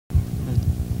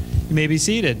You may be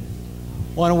seated.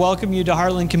 I want to welcome you to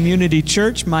Heartland Community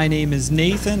Church. My name is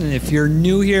Nathan, and if you're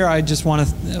new here, I just want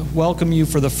to welcome you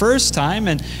for the first time.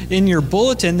 And in your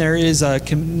bulletin, there is a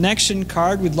connection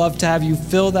card. We'd love to have you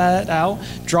fill that out,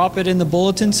 drop it in the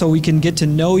bulletin so we can get to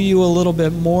know you a little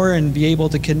bit more and be able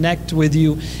to connect with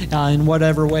you in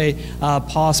whatever way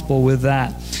possible with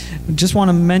that. Just want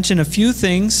to mention a few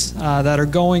things that are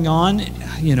going on.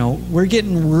 You know, we're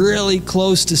getting really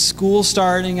close to school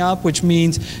starting up, which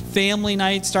means family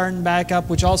night starting back up,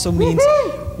 which also means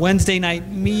Wednesday night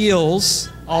meals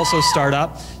also start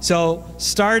up. So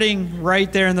starting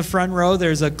right there in the front row,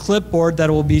 there's a clipboard that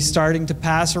will be starting to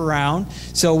pass around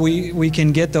so we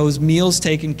can get those meals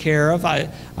taken care of.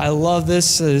 I love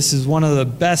this. This is one of the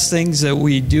best things that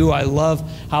we do. I love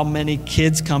how many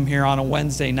kids come here on a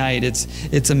Wednesday night.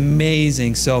 It's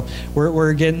amazing. So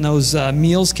we're getting those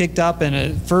meals kicked up, and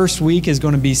the first week is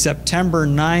going to be September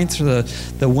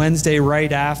 9th, the Wednesday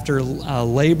right after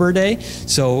Labor Day.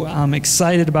 So I'm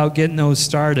excited about getting those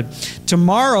started.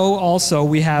 Tomorrow also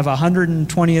we have a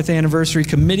 120th anniversary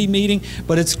committee meeting,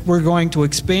 but we're going to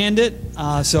expand it.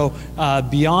 So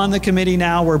beyond the committee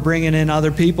now, we're bringing in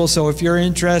other people. So if you're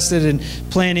interested in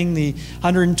planning the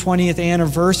 120th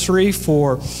anniversary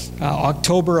for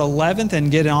October 11th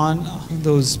and get on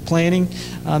those planning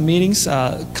meetings,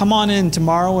 come on in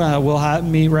tomorrow. We'll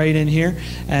meet right in here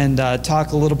and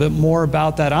talk a little bit more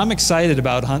about that. I'm excited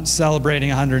about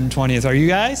celebrating 120th. Are you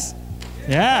guys?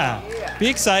 Yeah. Be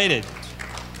excited.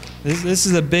 This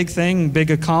is a big thing,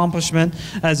 big accomplishment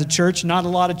as a church. Not a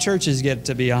lot of churches get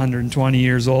to be 120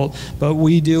 years old, but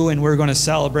we do, and we're going to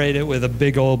celebrate it with a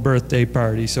big old birthday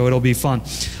party, so it'll be fun.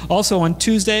 Also on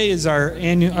Tuesday is our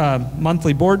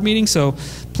monthly board meeting, so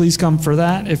please come for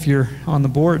that if you're on the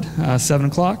board, 7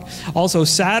 o'clock. Also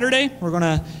Saturday, we're going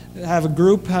to have a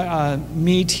group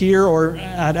meet here or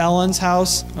at Ellen's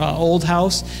house, old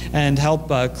house, and help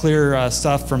clear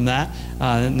stuff from that.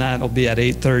 And that'll be at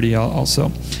 8:30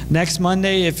 also. Next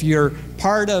Monday, if you're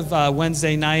part of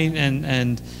Wednesday night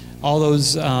and all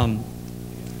those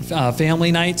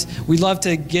family nights, we'd love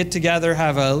to get together,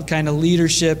 have a kind of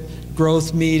leadership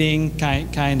growth meeting,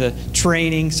 kind of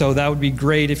training, so that would be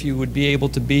great if you would be able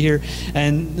to be here.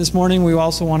 And this morning we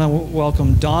also want to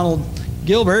welcome Donald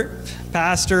Gilbert,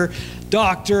 pastor,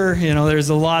 doctor. You know, there's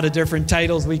a lot of different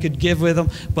titles we could give with him,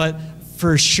 but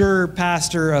for sure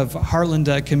pastor of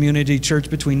Heartland Community Church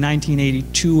between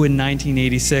 1982 and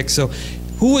 1986. So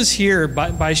who was here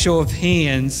by show of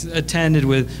hands attended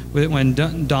with when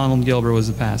Donald Gilbert was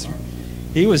the pastor?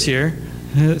 He was here.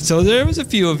 So there was a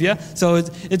few of you. So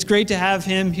it's great to have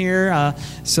him here.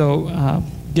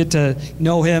 Get to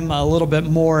know him a little bit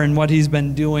more and what he's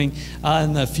been doing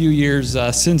in the few years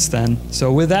since then.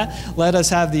 So with that, let us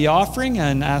have the offering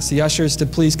and ask the ushers to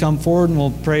please come forward, and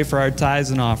we'll pray for our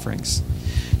tithes and offerings.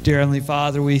 Dear Heavenly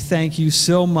Father, we thank you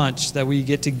so much that we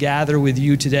get to gather with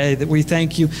you today, that we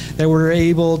thank you that we're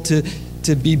able to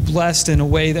be blessed in a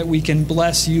way that we can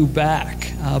bless you back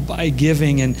by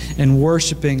giving and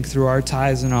worshiping through our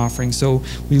tithes and offerings. So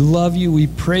we love you, we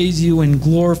praise you, and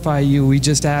glorify you. We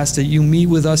just ask that you meet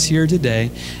with us here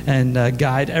today and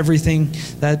guide everything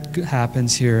that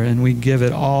happens here. And we give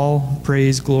it all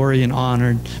praise, glory, and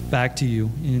honor back to you.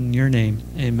 In your name,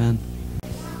 amen.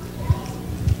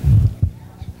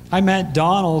 I met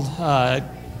Donald at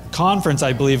conference,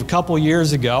 I believe, a couple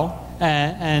years ago,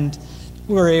 and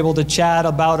we were able to chat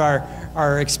about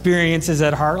our experiences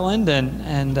at Heartland,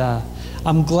 and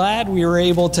I'm glad we were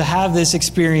able to have this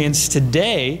experience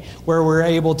today where we're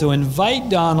able to invite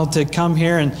Donald to come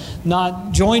here and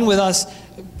not join with us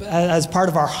as part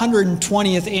of our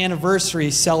 120th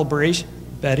anniversary celebration.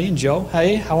 Betty and Joe,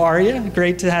 hey, how are you?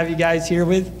 Great to have you guys here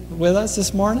with us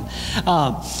this morning.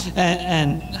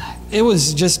 And it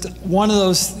was just one of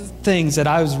those things that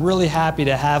I was really happy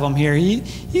to have him here.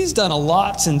 He's done a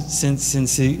lot since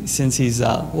he's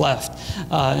left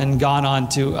and gone on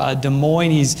to Des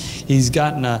Moines. He's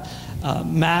gotten a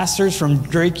master's from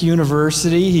Drake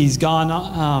University. He's gone,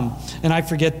 and I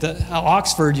forget the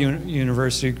Oxford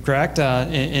University, correct?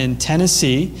 In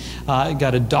Tennessee.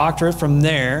 Got a doctorate from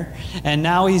there, and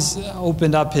now he's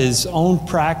opened up his own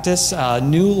practice,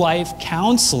 New Life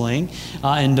Counseling,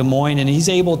 in Des Moines, and he's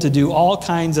able to do all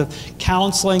kinds of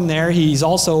counseling there. He's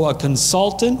also a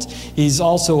consultant. He's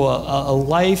also a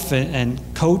life and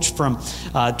coach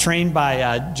trained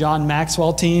by John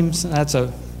Maxwell teams. That's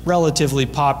a relatively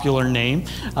popular name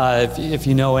if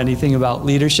you know anything about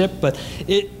leadership, but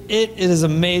it is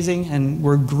amazing, and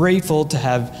we're grateful to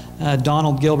have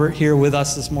Donald Gilbert here with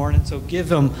us this morning, so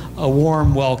give him a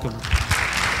warm welcome.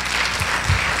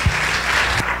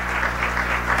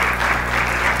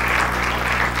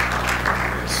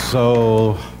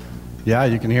 So Yeah,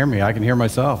 you can hear me. I can hear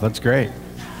myself. That's great.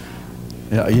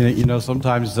 Yeah, you know,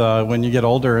 sometimes when you get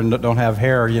older and don't have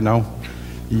hair, you know,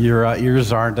 your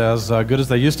ears aren't as good as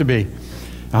they used to be.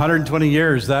 120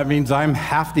 years, that means I'm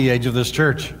half the age of this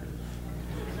church.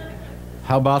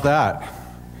 How about that?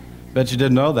 Bet you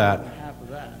didn't know that. Half of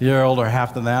that. You're older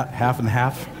half than that, half and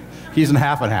half. He's in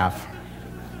half and half.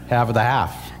 Half of the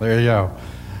half. There you go.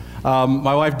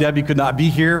 My wife Debbie could not be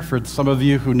here. For some of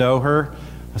you who know her,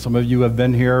 some of you have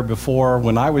been here before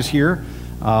when I was here.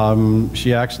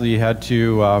 She actually had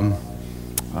to,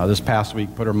 this past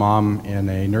week, put her mom in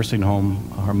a nursing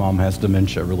home. Her mom has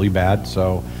dementia really bad,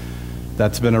 so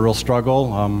that's been a real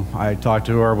struggle. I talked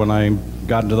to her when I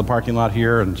got into the parking lot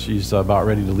here, and she's about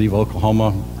ready to leave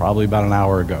Oklahoma probably about an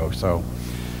hour ago. So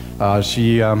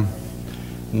she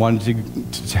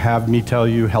wanted to have me tell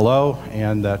you hello,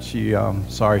 and that she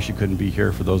sorry she couldn't be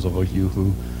here, for those of you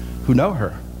who know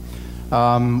her.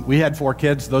 We had 4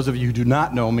 kids. Those of you who do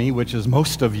not know me, which is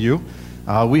most of you,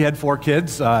 we had 4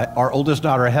 kids. Our oldest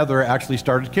daughter, Heather, actually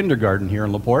started kindergarten here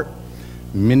in LaPorte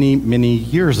many, many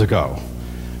years ago.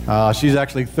 She's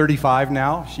actually 35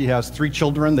 now. She has 3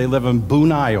 children. They live in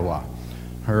Boone, Iowa.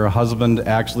 Her husband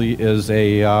actually is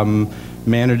a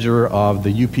manager of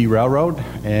the UP Railroad.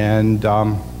 And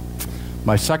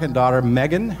my second daughter,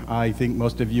 Megan, I think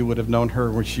most of you would have known her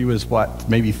when she was,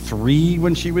 maybe 3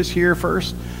 when she was here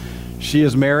first. She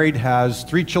is married, has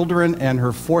 3 children, and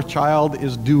her 4th child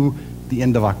is due the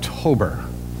end of October.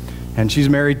 And she's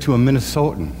married to a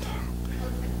Minnesotan.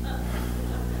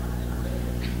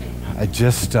 I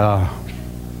just, oh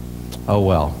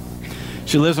well.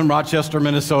 She lives in Rochester,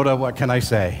 Minnesota. What can I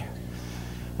say?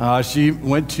 She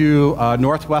went to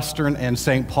Northwestern and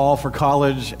St. Paul for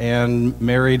college and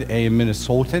married a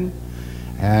Minnesotan.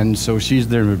 And so she's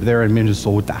there in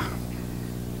Minnesota.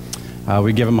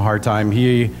 We give him a hard time.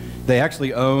 They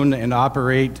actually own and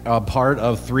operate part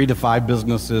of 3 to 5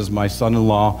 businesses. My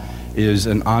son-in-law is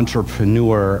an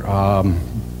entrepreneur,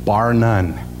 bar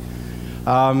none.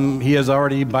 He has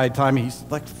already, by the time he's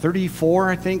like 34,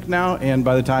 I think now, and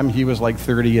by the time he was like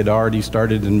 30, had already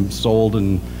started and sold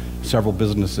in several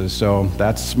businesses. So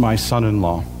that's my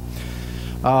son-in-law.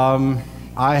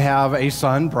 I have a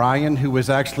son, Brian, who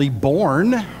was actually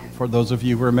born, for those of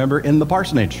you who remember, in the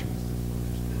parsonage.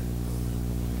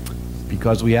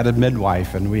 Because we had a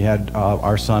midwife and we had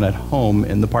our son at home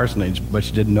in the parsonage. But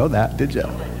you didn't know that, did you?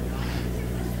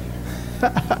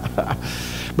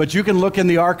 But you can look in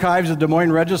the archives of Des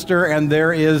Moines Register, and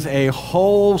there is a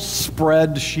whole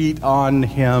spreadsheet on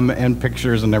him and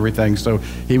pictures and everything. So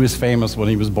he was famous when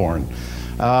he was born.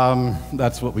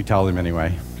 That's what we tell him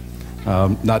anyway.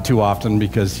 Not too often,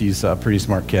 because he's a pretty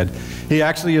smart kid. He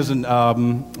actually is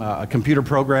a computer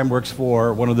program, works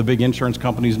for one of the big insurance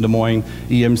companies in Des Moines,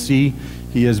 EMC.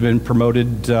 He has been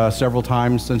promoted several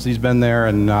times since he's been there,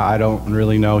 and I don't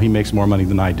really know. He makes more money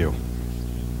than I do.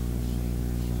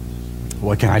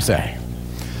 What can I say?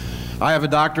 I have a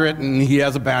doctorate and he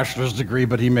has a bachelor's degree,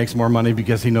 but he makes more money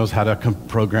because he knows how to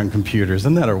program computers.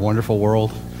 Isn't that a wonderful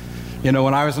world? You know,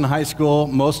 when I was in high school,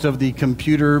 most of the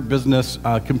computer business,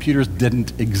 computers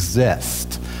didn't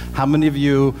exist. How many of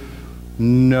you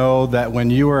know that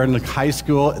when you were in high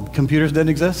school, computers didn't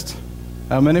exist?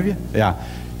 How many of you? Yeah.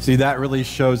 See, that really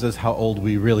shows us how old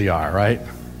we really are, right?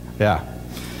 Yeah.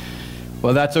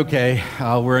 Well, that's okay.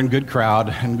 We're in good crowd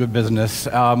and good business.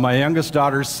 My youngest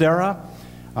daughter, Sarah,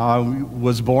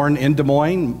 was born in Des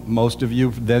Moines. Most of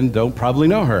you then don't probably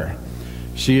know her.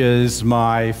 She is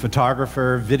my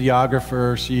photographer,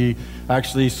 videographer. She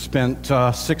actually spent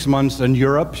 6 months in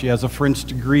Europe. She has a French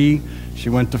degree. She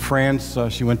went to France.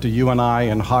 She went to UNI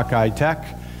and Hawkeye Tech.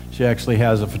 She actually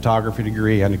has a photography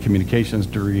degree and a communications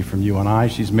degree from UNI.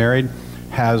 She's married,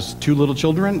 has 2 little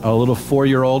children, a little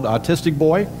 4-year-old autistic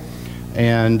boy,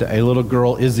 and a little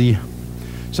girl, Izzy.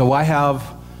 So I have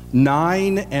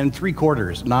 9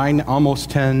 3/4, 9, almost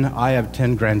 10. I have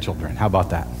 10 grandchildren. How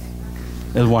about that?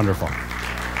 It's wonderful.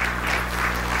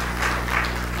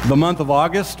 The month of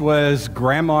August was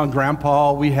Grandma and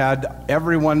Grandpa. We had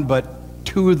everyone but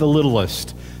 2 of the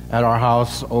littlest at our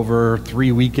house over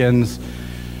 3 weekends.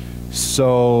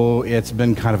 So it's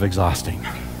been kind of exhausting.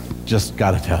 Just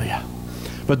got to tell you.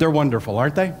 But they're wonderful,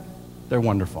 aren't they? They're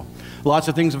wonderful. Lots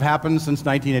of things have happened since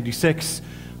 1986.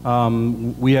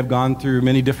 We have gone through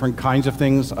many different kinds of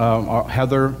things.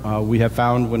 Heather, we have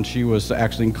found when she was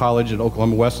actually in college at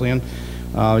Oklahoma Wesleyan,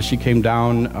 she came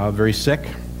down very sick.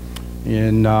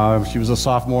 And she was a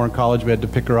sophomore in college. We had to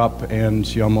pick her up, and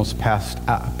she almost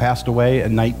passed away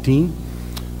at 19.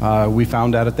 We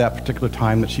found out at that particular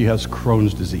time that she has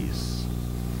Crohn's disease.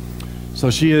 So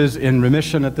she is in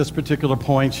remission at this particular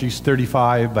point. She's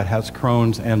 35, but has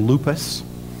Crohn's and lupus.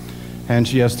 and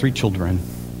she has 3 children.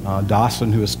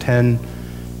 Dawson, who is 10,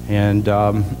 and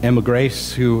Emma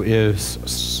Grace, who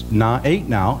is 8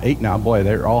 now. Boy,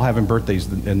 they're all having birthdays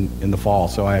in the fall,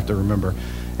 so I have to remember.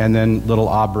 And then little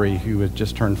Aubrey, who had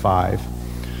just turned 5.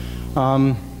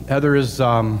 Heather has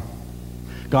gone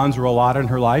through a lot in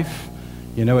her life.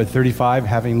 You know, at 35,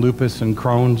 having lupus and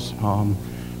Crohn's.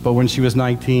 But when she was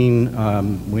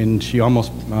 19, when she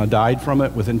almost died from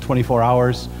it within 24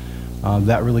 hours,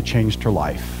 that really changed her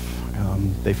life.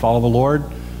 They follow the Lord,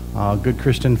 good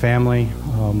Christian family,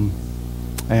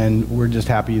 and we're just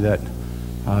happy that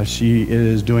she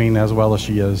is doing as well as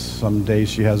she is. Some days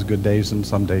she has good days, and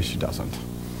some days she doesn't.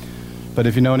 But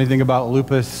if you know anything about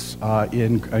lupus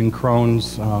in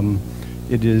Crohn's,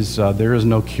 there is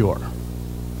no cure.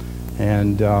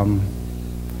 And,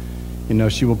 you know,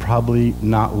 she will probably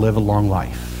not live a long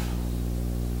life.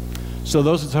 So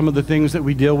those are some of the things that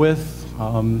we deal with.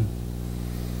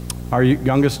 Our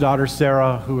youngest daughter,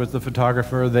 Sarah, who is the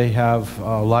photographer, they have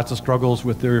lots of struggles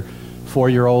with their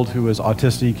 4-year-old who is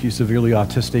autistic. He's severely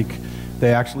autistic.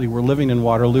 They actually were living in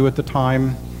Waterloo at the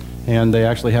time, and they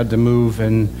actually had to move,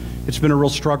 and it's been a real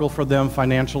struggle for them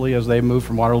financially as they moved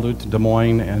from Waterloo to Des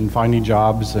Moines and finding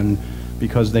jobs, and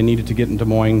because they needed to get in Des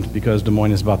Moines, because Des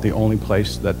Moines is about the only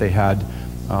place that they had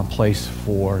a place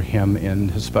for him in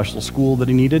his special school that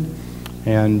he needed.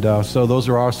 And so those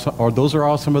are all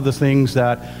some of the things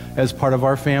that, as part of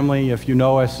our family, if you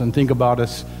know us and think about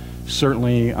us,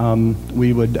 certainly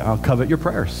we would covet your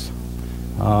prayers.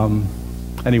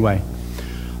 Anyway,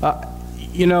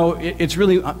 you know, it's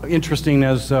really interesting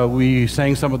as we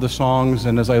sang some of the songs,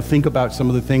 and as I think about some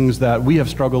of the things that we have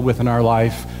struggled with in our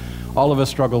life. All of us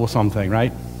struggle with something,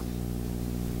 right?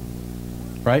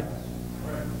 Right?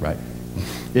 Right.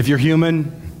 If you're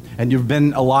human and you've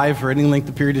been alive for any length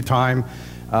of period of time,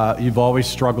 you've always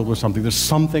struggled with something. There's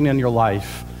something in your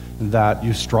life that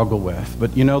you struggle with.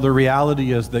 But you know, the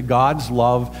reality is that God's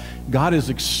love, God is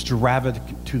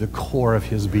extravagant to the core of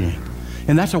his being.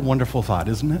 And that's a wonderful thought,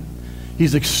 isn't it?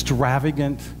 He's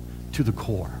extravagant to the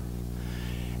core.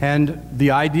 And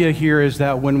the idea here is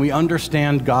that when we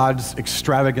understand God's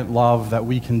extravagant love, that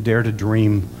we can dare to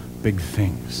dream big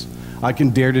things. I can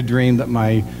dare to dream that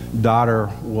my daughter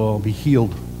will be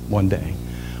healed one day.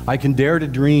 I can dare to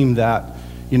dream that,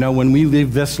 you know, when we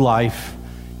live this life,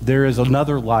 there is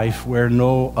another life where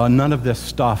none of this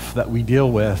stuff that we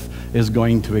deal with is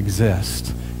going to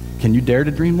exist. Can you dare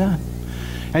to dream that?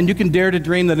 And you can dare to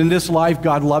dream that in this life,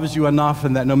 God loves you enough,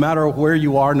 and that no matter where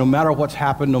you are, no matter what's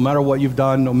happened, no matter what you've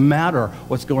done, no matter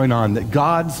what's going on, that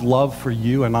God's love for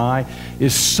you and I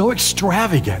is so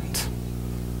extravagant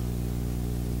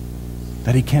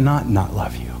that he cannot not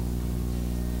love you.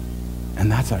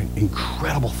 And that's an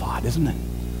incredible thought, isn't it?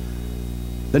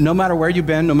 That no matter where you've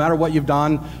been, no matter what you've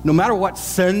done, no matter what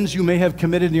sins you may have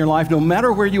committed in your life, no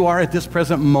matter where you are at this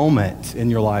present moment in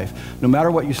your life, no matter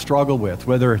what you struggle with,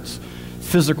 whether it's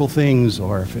physical things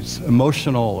or if it's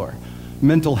emotional or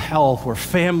mental health or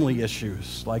family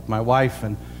issues like my wife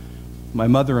and my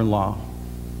mother-in-law,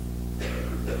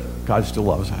 God still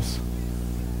loves us.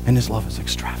 And his love is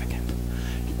extravagant.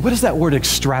 What does that word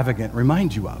extravagant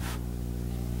remind you of?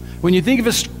 When you think of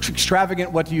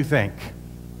extravagant, what do you think?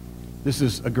 This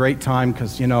is a great time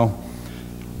because, you know,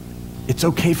 it's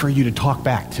okay for you to talk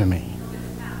back to me.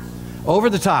 Over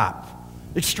the top.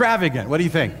 Extravagant. What do you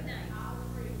think?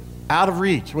 Out of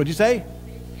reach. What'd you say?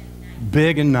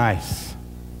 Big and nice.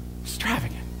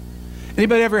 Extravagant.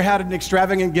 Anybody ever had an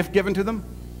extravagant gift given to them?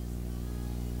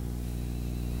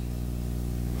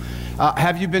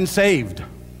 Have you been saved?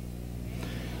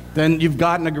 Then you've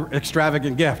gotten an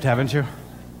extravagant gift, haven't you?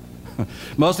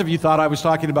 Most of you thought I was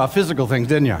talking about physical things,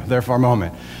 didn't you, there for a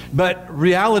moment? But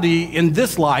reality, in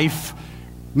this life,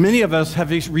 many of us have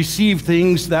received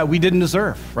things that we didn't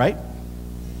deserve, right?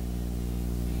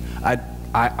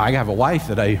 I have a wife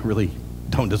that I really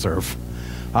don't deserve.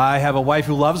 I have a wife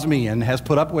who loves me and has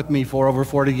put up with me for over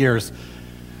 40 years.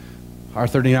 Our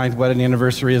 39th wedding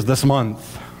anniversary is this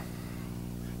month.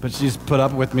 But she's put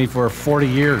up with me for 40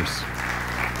 years.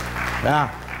 Yeah,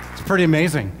 it's pretty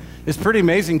amazing. It's pretty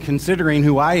amazing considering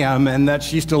who I am and that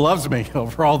she still loves me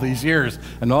over all these years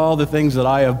and all the things that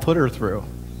I have put her through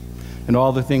and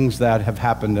all the things that have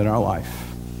happened in our life.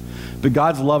 But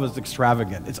God's love is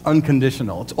extravagant. It's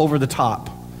unconditional. It's over the top.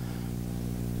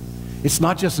 It's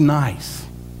not just nice.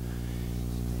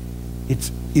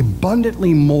 It's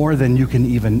abundantly more than you can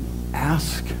even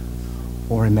ask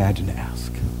or imagine to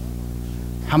ask.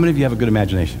 How many of you have a good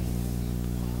imagination?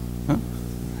 Huh?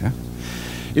 Yeah.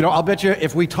 You know, I'll bet you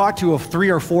if we talk to a 3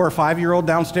 or 4 or 5-year-old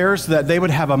downstairs that they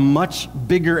would have a much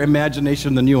bigger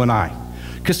imagination than you and I.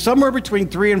 Because somewhere between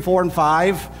 3 and 4 and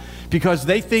 5, because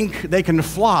they think they can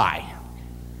fly.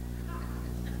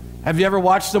 Have you ever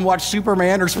watched them watch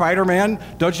Superman or Spider-Man?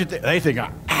 Don't you think they think, I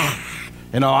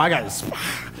got this,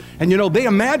 and they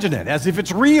imagine it as if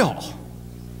it's real.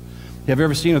 Have you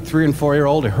ever seen a 3- and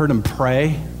 4-year-old and heard them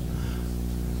pray?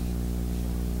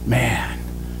 Man,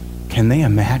 can they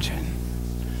imagine?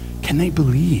 Can they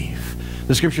believe?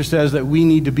 The scripture says that we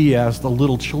need to be as the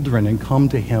little children and come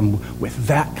to him with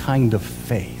that kind of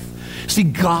faith. See,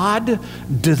 God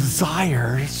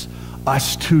desires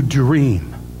us to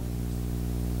dream.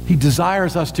 He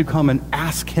desires us to come and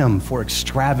ask him for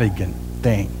extravagant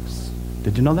things.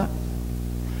 Did you know that?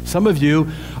 Some of you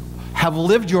have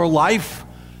lived your life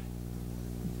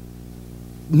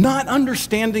not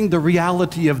understanding the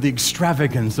reality of the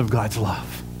extravagance of God's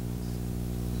love.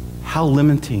 How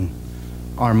limiting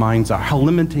our minds are, how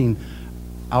limiting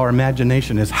our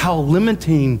imagination is, how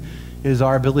limiting is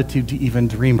our ability to even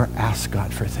dream or ask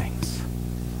God for things.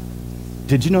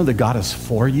 Did you know that God is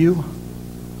for you?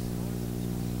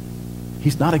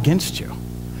 He's not against you.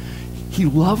 He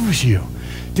loves you.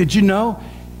 Did you know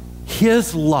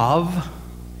his love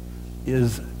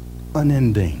is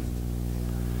unending,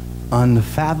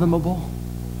 unfathomable,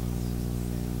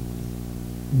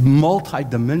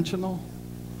 multidimensional,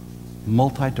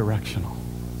 multi-directional.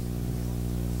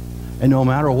 And no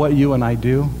matter what you and I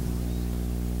do,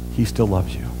 he still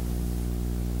loves you.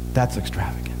 That's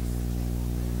extravagant.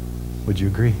 Would you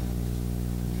agree?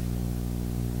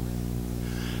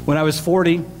 When I was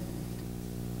 40,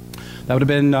 that would have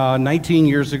been 19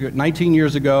 years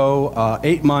ago,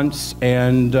 8 months,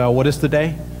 and what is the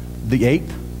day? The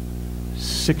 8th?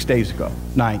 6 days ago.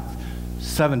 9th.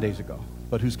 7 days ago.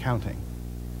 But who's counting?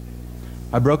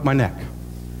 I broke my neck.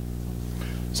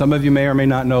 Some of you may or may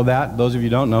not know that. Those of you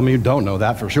who don't know me don't know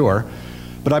that for sure.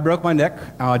 But I broke my neck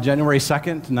January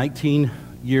 2nd, 19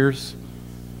 years,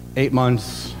 8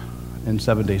 months, and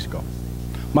 7 days ago.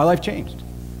 My life changed.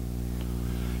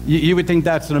 You would think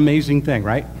that's an amazing thing,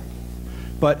 right?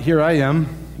 But here I am,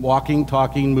 walking,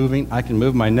 talking, moving. I can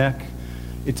move my neck.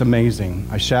 It's amazing.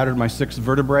 I shattered my 6th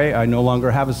vertebrae. I no longer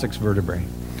have a 6th vertebrae.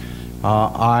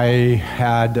 I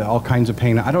had all kinds of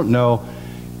pain. I don't know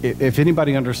if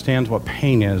anybody understands what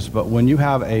pain is, but when you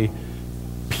have a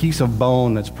piece of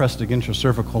bone that's pressed against your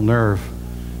cervical nerve,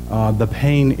 the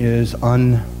pain is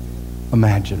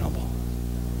unimaginable.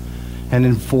 And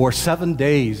then for 7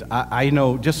 days, I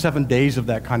know just 7 days of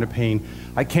that kind of pain,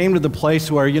 I came to the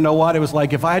place where, you know what, it was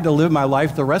like if I had to live my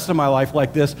life, the rest of my life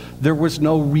like this, there was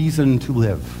no reason to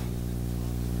live.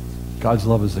 God's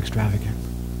love is extravagant.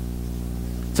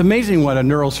 It's amazing what a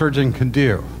neurosurgeon can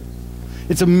do.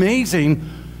 It's amazing.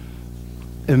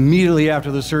 Immediately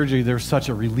after the surgery, there's such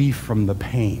a relief from the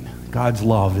pain. God's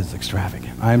love is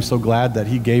extravagant. I am so glad that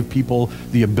he gave people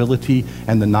the ability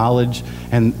and the knowledge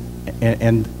and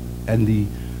the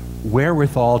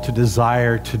wherewithal to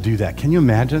desire to do that. Can you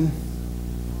imagine?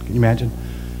 Can you imagine?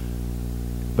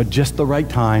 But just the right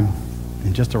time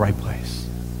in just the right place.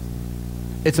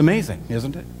 It's amazing,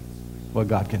 isn't it? What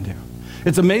God can do.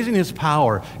 It's amazing his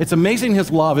power. It's amazing his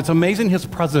love. It's amazing his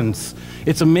presence.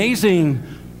 It's amazing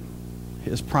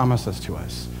his promises to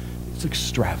us. It's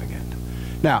extravagant.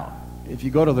 Now, if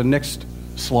you go to the next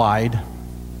slide,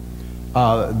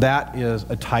 that is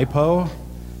a typo,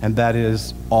 and that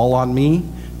is all on me.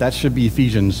 That should be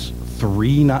Ephesians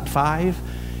 3, not 5.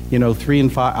 3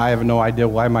 and 5, I have no idea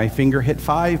why my finger hit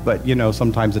 5, but,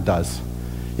 sometimes it does.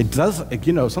 It does,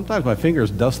 sometimes my fingers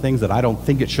does things that I don't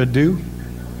think it should do.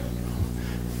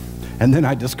 And then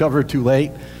I discover too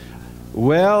late,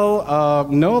 well,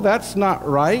 no, that's not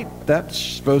right. That's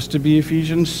supposed to be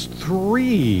Ephesians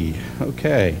 3.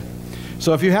 Okay.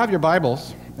 So if you have your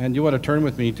Bibles and you want to turn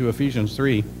with me to Ephesians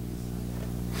 3.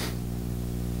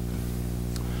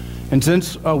 And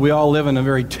since we all live in a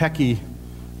very techie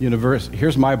universe,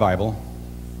 here's my Bible.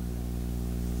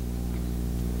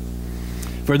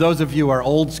 For those of you who are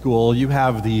old school, you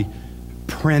have the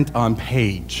print on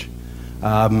page.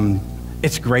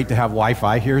 It's great to have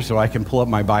Wi-Fi here so I can pull up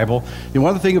my Bible. And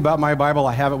one other thing about my Bible,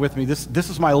 I have it with me. This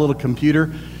is my little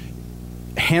computer,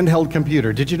 handheld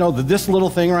computer. Did you know that this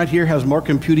little thing right here has more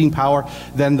computing power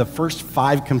than the first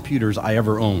 5 computers I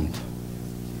ever owned?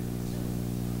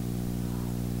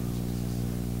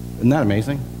 Isn't that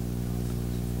amazing?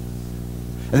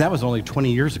 And that was only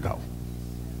 20 years ago.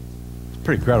 It's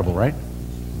pretty incredible, right?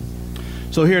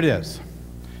 So here it is,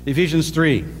 Ephesians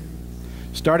 3.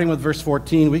 Starting with verse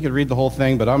 14, we could read the whole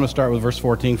thing, but I'm going to start with verse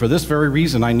 14. For this very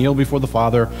reason I kneel before the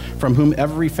Father, from whom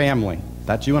every family,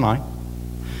 that's you and I,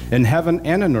 in heaven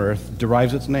and on earth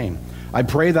derives its name. I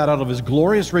pray that out of his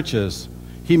glorious riches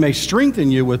he may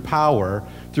strengthen you with power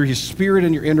through his Spirit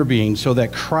in your inner being, so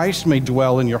that Christ may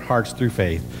dwell in your hearts through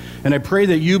faith. And I pray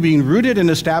that you, being rooted and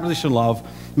established in love,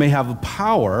 may have the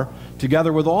power,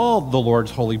 together with all the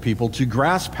Lord's holy people, to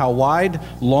grasp how wide,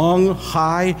 long,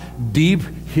 high, deep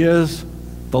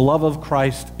the love of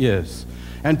Christ is,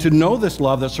 and to know this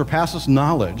love that surpasses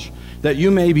knowledge, that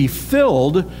you may be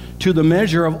filled to the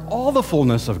measure of all the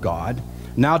fullness of God.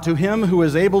 Now to him who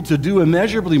is able to do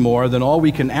immeasurably more than all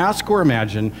we can ask or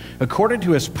imagine, according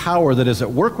to his power that is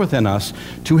at work within us,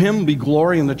 to him be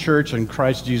glory in the church and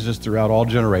Christ Jesus throughout all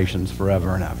generations,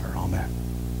 forever and ever. Amen.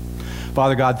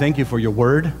 Father God, thank you for your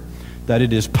word, that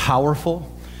it is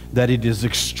powerful, that it is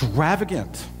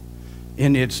extravagant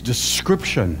in its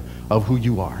description of who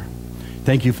you are.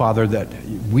 Thank you, Father, that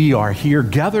we are here,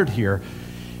 gathered here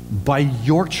by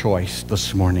your choice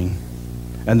this morning,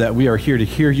 and that we are here to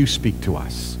hear you speak to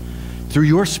us. Through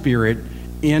your Spirit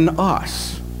in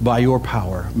us, by your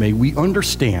power, may we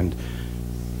understand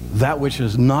that which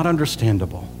is not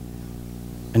understandable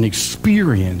and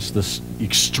experience this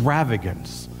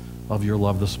extravagance of your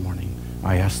love this morning.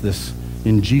 I ask this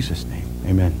in Jesus' name.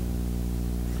 Amen.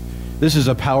 This is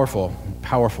a powerful,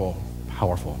 powerful,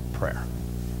 powerful prayer.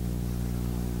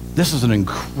 This is an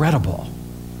incredible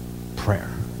prayer.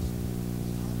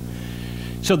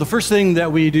 So the first thing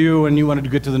that we do, and you wanted to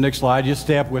get to the next slide, just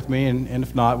stay up with me, and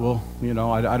if not, we'll,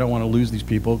 I don't want to lose these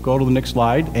people. Go to the next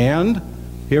slide, and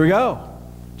here we go.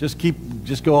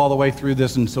 Just go all the way through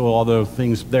this, and so all the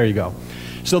things, there you go.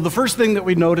 So the first thing that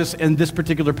we notice in this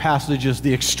particular passage is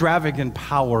the extravagant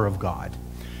power of God.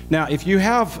 Now, if you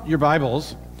have your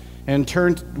Bibles, and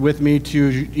turn with me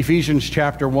to Ephesians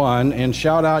chapter 1, and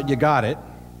shout out, you got it,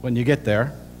 when you get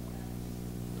there.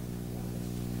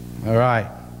 All right.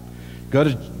 Go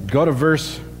to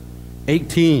verse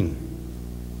 18.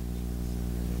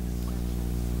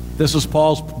 This is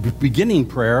Paul's beginning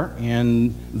prayer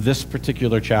in this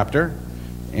particular chapter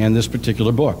and this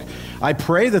particular book. I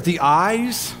pray that the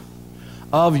eyes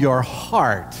of your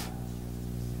heart.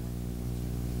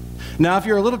 Now, if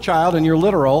you're a little child and you're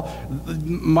literal,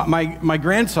 my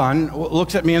grandson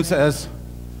looks at me and says,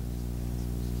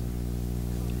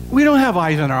 we don't have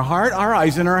eyes in our heart, our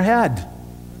eyes in our head.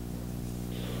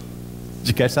 Did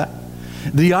you catch that?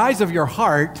 The eyes of your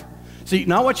heart, see,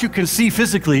 not what you can see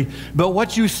physically, but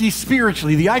what you see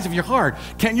spiritually, the eyes of your heart.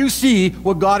 Can you see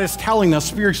what God is telling us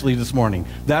spiritually this morning?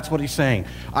 That's what he's saying.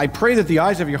 I pray that the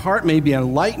eyes of your heart may be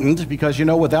enlightened, because,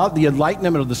 without the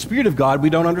enlightenment of the Spirit of God, we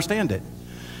don't understand it.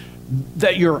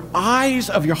 That your eyes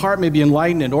of your heart may be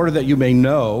enlightened, in order that you may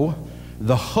know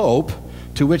the hope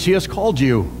to which he has called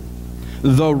you,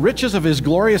 the riches of his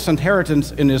glorious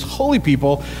inheritance in his holy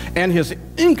people, and his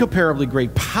incomparably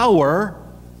great power.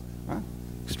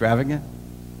 Extravagant,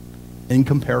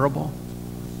 incomparable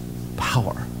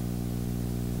power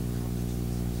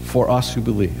for us who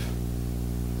believe.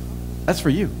 That's for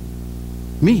you,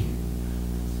 me.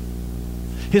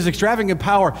 His extravagant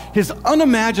power, his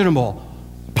unimaginable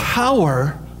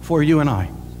power for you and I.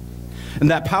 And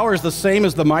that power is the same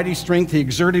as the mighty strength he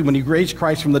exerted when he raised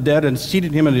Christ from the dead and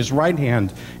seated him at his right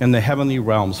hand in the heavenly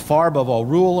realms, far above all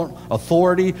rule,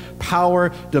 authority,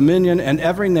 power, dominion, and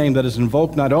every name that is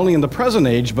invoked, not only in the present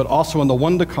age, but also in the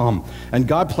one to come. And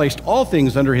God placed all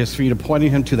things under his feet, appointing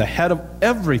him to the head of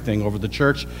everything over the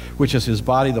church, which is his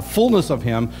body, the fullness of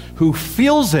him who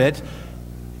fills it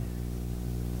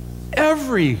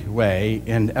every way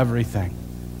in everything.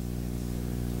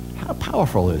 How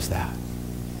powerful is that?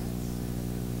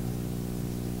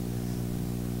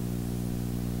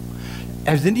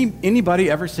 Has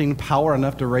anybody ever seen power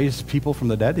enough to raise people from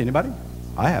the dead? Anybody?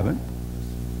 I haven't.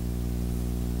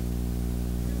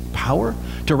 Power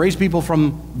to raise people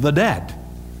from the dead.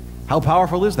 How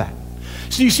powerful is that?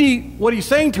 So you see, what he's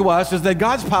saying to us is that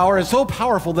God's power is so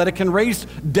powerful that it can raise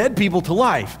dead people to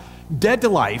life. Dead to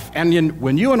life. And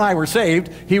when you and I were saved,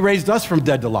 he raised us from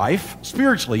dead to life,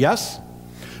 spiritually, yes?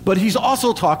 But he's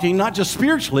also talking not just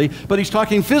spiritually, but he's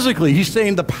talking physically. He's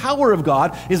saying the power of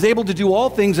God is able to do all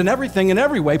things and everything in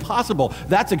every way possible.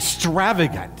 That's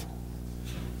extravagant.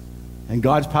 And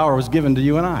God's power was given to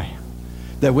you and I.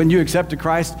 That when you accepted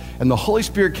Christ and the Holy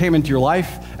Spirit came into your life,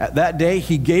 at that day,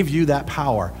 he gave you that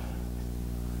power.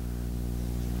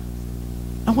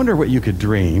 I wonder what you could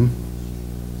dream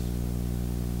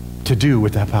to do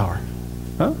with that power.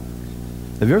 Huh?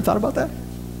 Have you ever thought about that?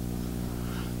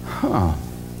 Huh.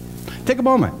 Take a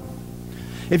moment.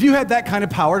 If you had that kind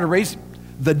of power to raise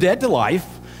the dead to life,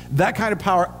 that kind of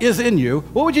power is in you,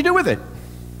 what would you do with it?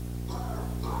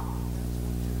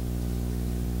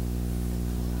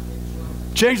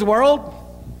 Change the world?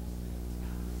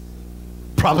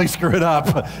 Probably screw it up.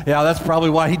 Yeah, that's probably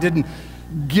why he didn't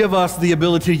give us the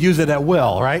ability to use it at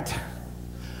will, right?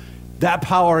 That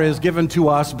power is given to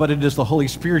us, but it is the Holy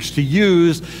Spirit's to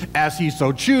use as he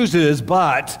so chooses.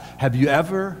 But have you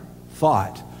ever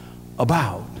thought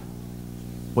about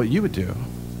what you would do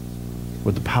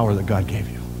with the power that God gave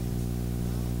you?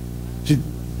 See,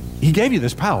 he gave you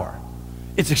this power.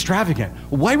 It's extravagant.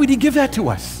 Why would he give that to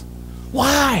us?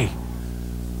 Why?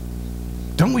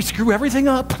 Don't we screw everything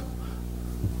up?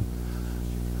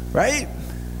 Right?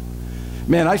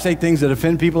 Man, I say things that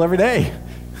offend people every day.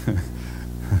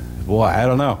 Boy, I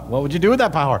don't know. What would you do with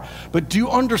that power? But do you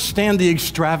understand the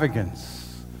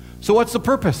extravagance? So what's the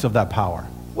purpose of that power?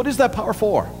 What is that power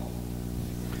for?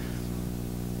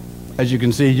 As you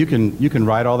can see, you can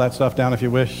write all that stuff down if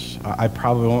you wish. I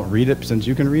probably won't read it since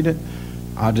you can read it.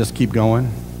 I'll just keep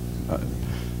going.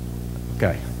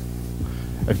 Okay.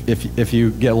 If you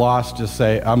get lost, just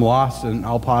say, I'm lost, and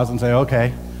I'll pause and say,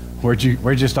 okay, where'd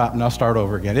you stop? And I'll start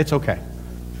over again. It's okay.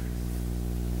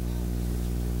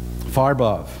 Far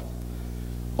above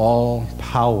all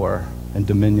power and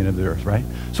dominion of the earth, right?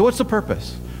 So what's the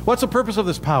purpose? What's the purpose of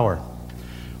this power?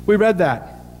 We read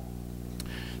that.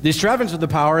 The extravagance of the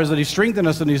power is that he strengthened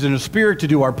us and he's in a spirit to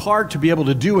do our part, to be able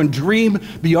to do and dream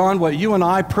beyond what you and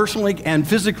I personally and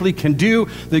physically can do.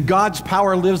 That God's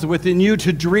power lives within you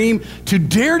to dream, to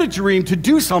dare to dream, to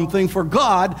do something for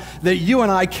God that you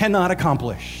and I cannot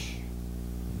accomplish.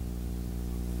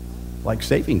 Like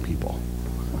saving people.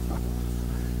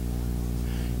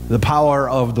 The power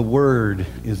of the word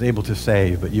is able to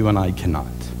save, but you and I cannot.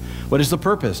 What is the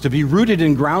purpose? To be rooted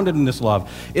and grounded in this love.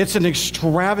 It's an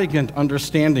extravagant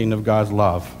understanding of God's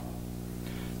love.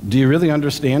 Do you really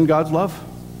understand God's love?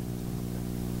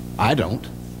 I don't.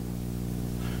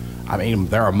 I mean,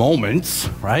 there are moments,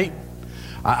 right?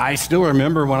 I still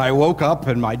remember when I woke up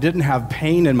and I didn't have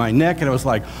pain in my neck, and it was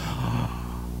like,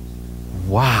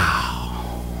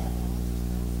 wow,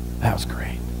 that was great.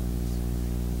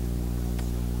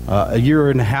 A year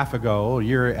and a half ago, a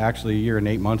year and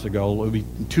 8 months ago, it would be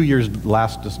 2 years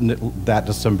that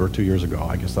December, 2 years ago,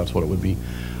 I guess that's what it would be.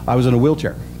 I was in a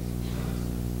wheelchair.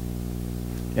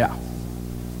 Yeah.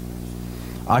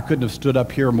 I couldn't have stood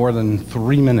up here more than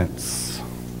 3 minutes.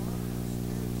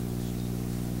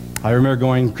 I remember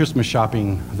going Christmas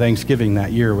shopping Thanksgiving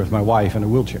that year with my wife in a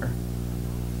wheelchair.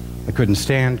 I couldn't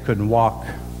stand, couldn't walk.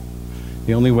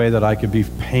 The only way that I could be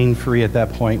pain-free at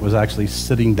that point was actually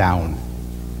sitting down.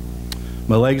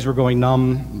 My legs were going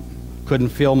numb, couldn't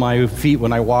feel my feet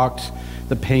when I walked.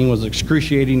 The pain was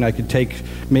excruciating. I could take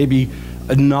maybe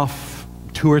enough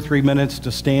 2 or 3 minutes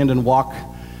to stand and walk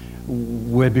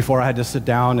before I had to sit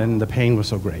down, and the pain was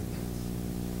so great.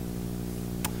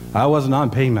 I wasn't on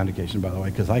pain medication, by the way,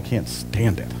 because I can't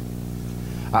stand it.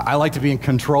 I like to be in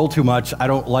control too much. I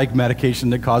don't like medication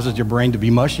that causes your brain to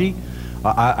be mushy.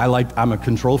 I'm a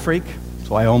control freak,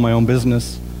 so I own my own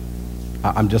business.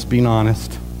 I'm just being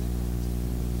honest.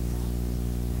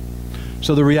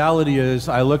 So the reality is,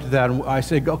 I looked at that and I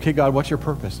said, okay, God, what's your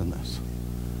purpose in this?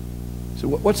 So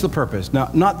what's the purpose? Now,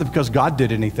 not because God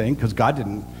did anything, because God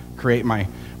didn't create my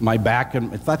back,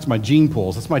 and that's my gene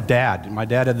pools. That's my dad. My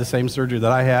dad had the same surgery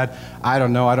that I had. I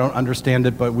don't know, I don't understand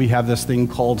it, but we have this thing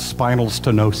called spinal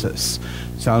stenosis.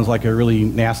 Sounds like a really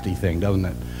nasty thing, doesn't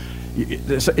it?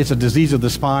 It's a disease of the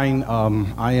spine.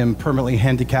 I am permanently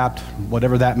handicapped,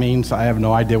 whatever that means. I have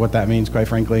no idea what that means, quite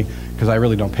frankly, because I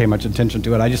really don't pay much attention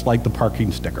to it. I just like the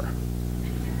parking sticker.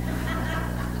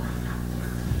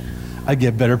 I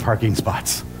get better parking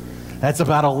spots. That's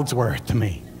about all it's worth to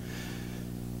me.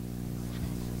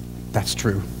 That's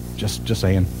true, just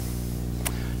saying.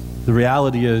 The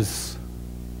reality is,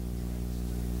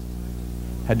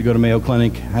 had to go to Mayo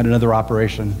Clinic, had another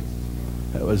operation.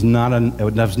 It was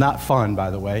not fun, by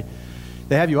the way.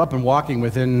 They have you up and walking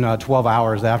within 12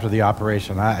 hours after the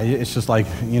operation. It's just like,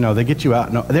 they get you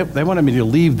out. No, they wanted me to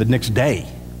leave the next day.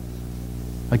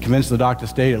 I convinced the doctor to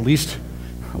stay at least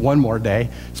one more day,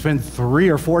 spend 3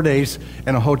 or 4 days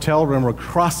in a hotel room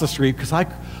across the street, because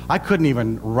I couldn't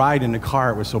even ride in the car.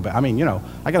 It was so bad. I mean,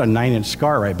 I got a 9-inch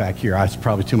scar right back here. That's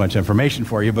probably too much information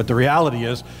for you, but the reality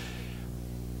is,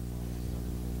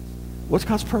 what's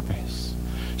God's purpose?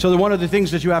 So one of the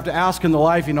things that you have to ask in the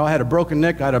life, I had a broken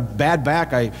neck, I had a bad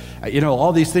back,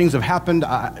 all these things have happened.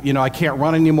 I can't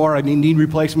run anymore. I need knee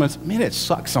replacements. Man, it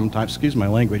sucks sometimes, excuse my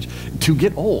language, to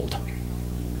get old.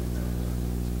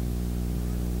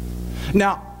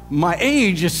 Now, my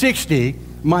age is 60.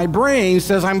 My brain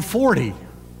says I'm 40.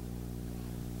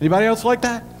 Anybody else like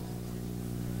that?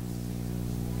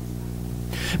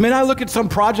 I mean, I look at some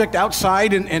project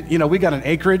outside and we got an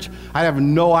acreage. I have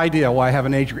no idea why I have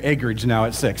an acreage now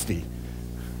at 60.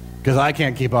 because I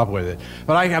can't keep up with it.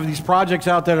 But I have these projects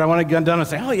out there that I want to get done and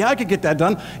say, oh yeah, I could get that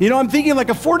done. You know, I'm thinking like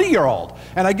a 40-year-old.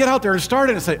 And I get out there and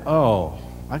start it and say, oh,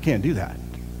 I can't do that.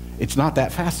 It's not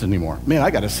that fast anymore. Man,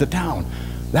 I got to sit down.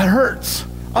 That hurts.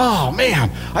 Oh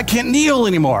man, I can't kneel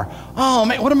anymore. Oh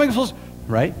man, what am I supposed to,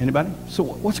 right? Anybody? So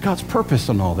what's God's purpose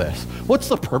in all this? What's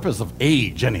the purpose of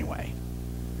age anyway?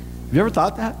 Have you ever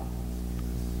thought that?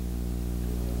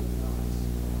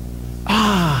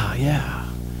 Ah, yeah.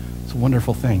 It's a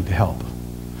wonderful thing to help.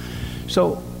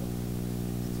 So,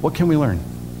 what can we learn?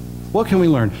 What can we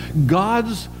learn?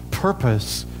 God's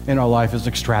purpose in our life is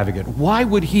extravagant. Why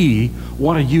would He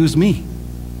want to use me?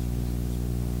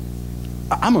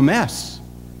 I'm a mess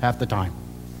half the time.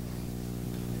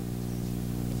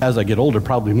 As I get older,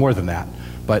 probably more than that.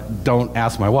 But don't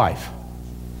ask my wife.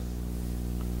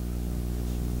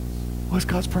 What's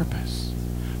God's purpose?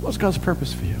 What's God's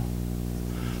purpose for you?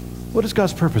 What is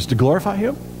God's purpose? To glorify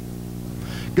Him?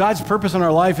 God's purpose in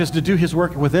our life is to do His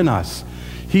work within us.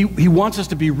 He wants us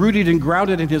to be rooted and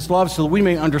grounded in His love so that we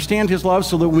may understand His love,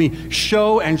 so that we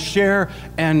show and share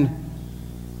and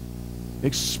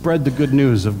spread the good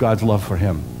news of God's love for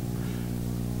Him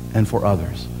and for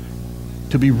others.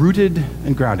 To be rooted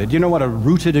and grounded. You know what a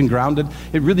rooted and grounded?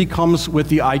 It really comes with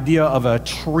the idea of a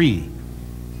tree.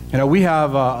 You know, we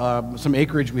have some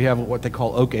acreage. We have what they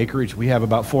call oak acreage. We have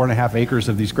about 4.5 acres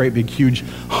of these great big, huge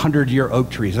 100-year oak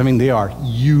trees. I mean, they are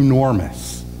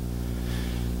enormous.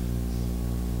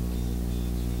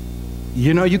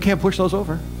 You know, you can't push those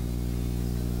over.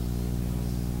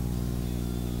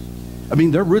 I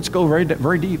mean, their roots go very,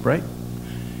 very deep, right?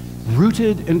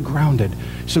 Rooted and grounded.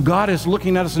 So God is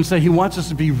looking at us and saying He wants us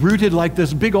to be rooted like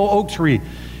this big old oak tree.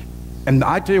 And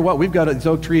I tell you what, we've got these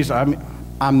oak trees. I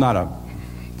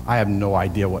have no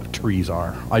idea what trees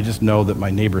are. I just know that my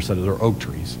neighbor said they're oak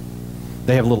trees.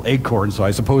 They have little acorns, so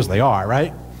I suppose they are,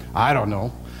 right? I don't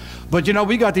know. But you know,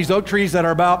 we got these oak trees that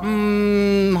are about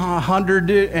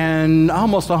 100 and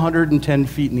almost 110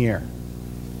 feet in the air.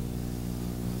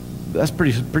 That's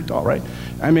pretty tall, right?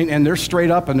 I mean, and they're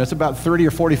straight up, and it's about 30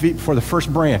 or 40 feet before the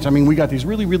first branch. I mean, we got these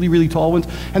really, really, really tall ones.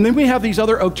 And then we have these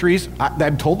other oak trees.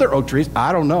 I'm told they're oak trees.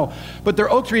 I don't know. But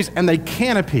they're oak trees, and they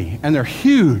canopy, and they're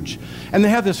huge. And they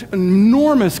have this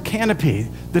enormous canopy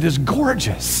that is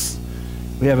gorgeous.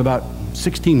 We have about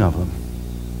 16 of them.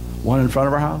 One in front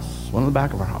of our house, one in the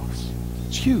back of our house.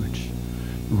 It's huge.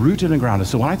 Rooted and grounded.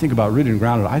 So when I think about rooted and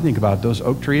grounded, I think about those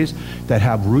oak trees that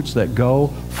have roots that go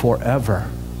forever.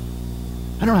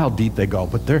 I don't know how deep they go,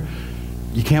 but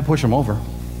you can't push them over.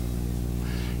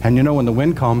 And you know, when the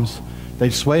wind comes,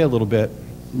 they sway a little bit,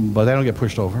 but they don't get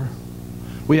pushed over.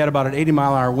 We had about an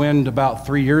 80-mile-an-hour wind about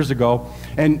 3 years ago,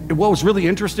 and what was really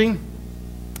interesting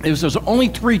is there's only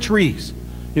 3 trees.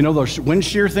 You know those wind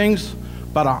shear things?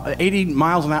 About 80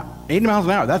 miles an hour. 80 miles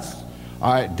an hour.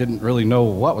 I didn't really know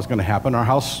what was going to happen. Our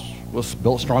house was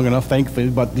built strong enough, thankfully,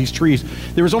 but these trees,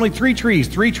 there was only 3 trees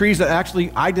that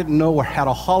actually I didn't know had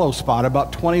a hollow spot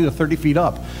about 20 to 30 feet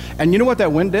up. And you know what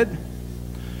that wind did?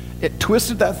 It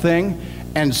twisted that thing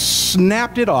and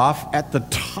snapped it off at the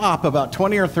top about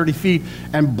 20 or 30 feet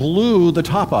and blew the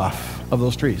top off of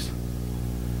those trees.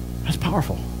 That's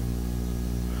powerful.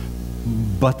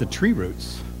 But the tree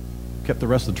roots kept the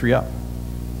rest of the tree up.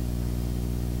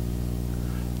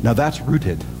 Now that's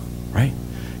rooted, right?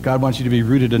 God wants you to be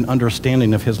rooted in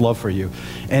understanding of His love for you.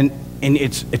 And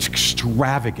it's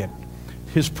extravagant.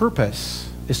 His purpose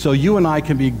is so you and I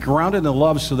can be grounded in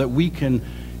love so that we can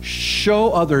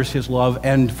show others His love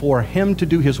and for Him to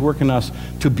do His work in us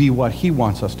to be what He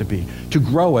wants us to be, to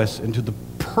grow us into the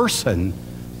person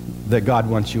that God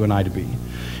wants you and I to be.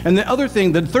 And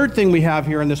the third thing we have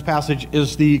here in this passage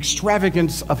is the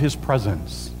extravagance of His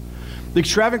presence. The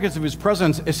extravagance of His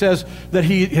presence, it says that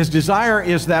His desire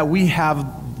is that we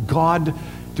have God,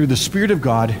 through the Spirit of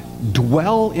God,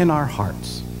 dwell in our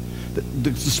hearts.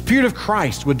 The Spirit of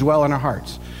Christ would dwell in our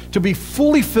hearts. To be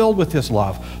fully filled with His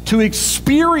love. To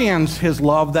experience His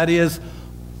love that is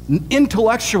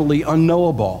intellectually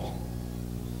unknowable,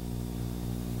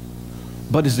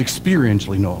 but is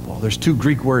experientially knowable. There's 2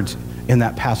 Greek words in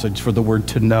that passage for the word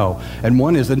to know. And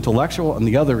one is intellectual and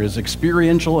the other is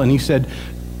experiential. And He said,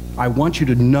 I want you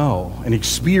to know and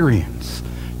experience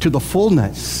to the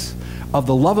fullness of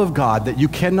the love of God that you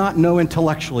cannot know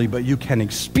intellectually, but you can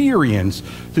experience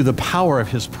through the power of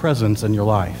His presence in your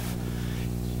life.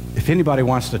 If anybody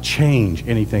wants to change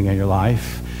anything in your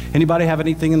life, anybody have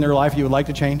anything in their life you would like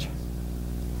to change?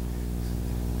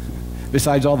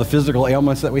 Besides all the physical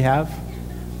ailments that we have?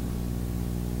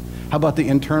 How about the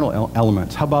internal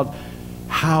elements? How about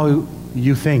how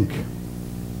you think?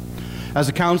 As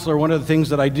a counselor, one of the things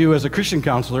that I do as a Christian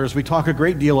counselor is we talk a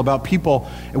great deal about people,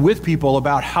 with people,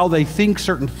 about how they think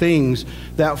certain things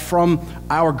that from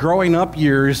our growing up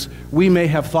years, we may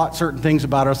have thought certain things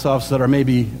about ourselves that are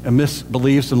maybe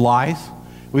misbeliefs and lies.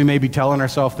 We may be telling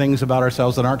ourselves things about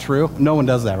ourselves that aren't true. No one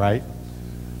does that, right?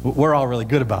 We're all really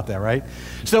good about that, right?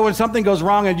 So when something goes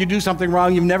wrong and you do something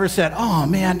wrong, you've never said, oh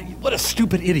man, what a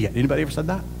stupid idiot. Anybody ever said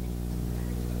that?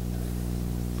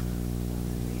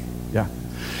 Yeah.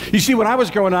 You see, when I was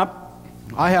growing up,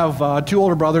 I have 2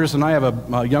 older brothers, and I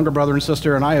have a younger brother and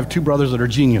sister, and I have 2 brothers that are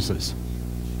geniuses.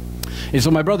 And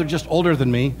so my brother, just older than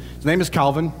me, his name is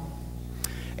Calvin.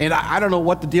 And I don't know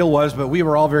what the deal was, but we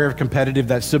were all very competitive,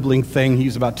 that sibling thing.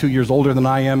 He's about 2 years older than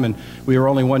I am, and we were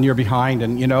only 1 year behind.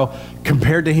 And, you know,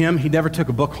 compared to him, he never took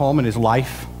a book home in his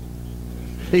life.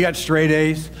 He got straight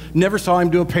A's. Never saw him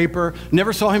do a paper.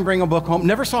 Never saw him bring a book home.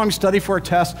 Never saw him study for a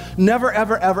test. Never,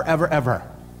 ever, ever, ever, ever.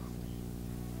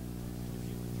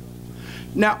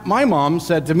 Now, my mom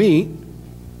said to me,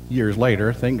 years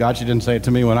later, thank God she didn't say it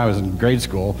to me when I was in grade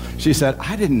school, she said,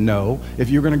 I didn't know if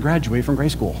you were going to graduate from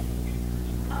grade school.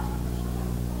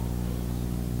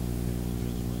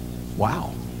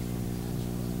 Wow.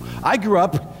 I grew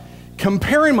up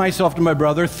comparing myself to my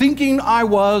brother, thinking I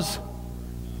was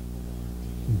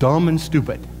dumb and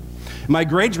stupid. My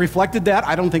grades reflected that.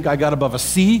 I don't think I got above a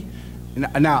C.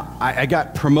 Now, I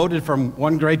got promoted from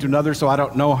one grade to another, so I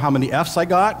don't know how many F's I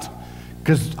got,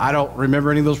 because I don't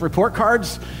remember any of those report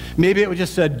cards. Maybe it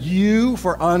just said U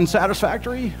for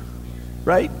unsatisfactory,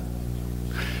 right?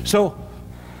 So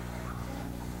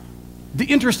the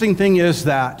interesting thing is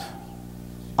that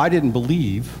I didn't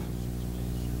believe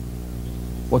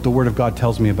what the Word of God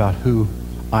tells me about who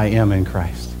I am in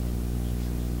Christ.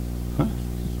 Huh?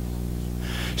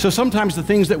 So sometimes the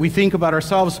things that we think about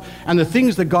ourselves and the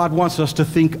things that God wants us to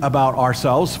think about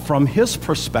ourselves from His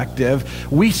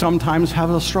perspective, we sometimes have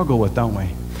a struggle with, don't we?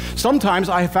 Sometimes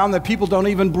I have found that people don't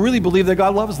even really believe that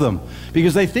God loves them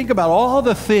because they think about all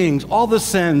the things, all the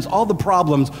sins, all the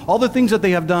problems, all the things that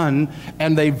they have done,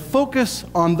 and they focus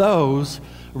on those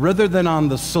rather than on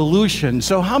the solution.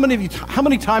 So how many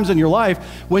times in your life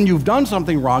when you've done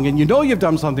something wrong and you know you've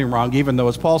done something wrong, even though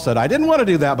as Paul said, I didn't want to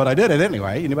do that, but I did it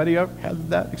anyway. Anybody ever had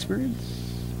that experience?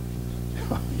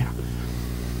 Yeah.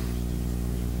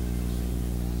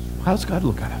 How does God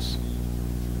look at us?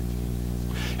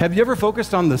 Have you ever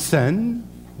focused on the sin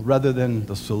rather than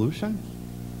the solution?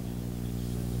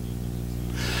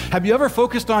 Have you ever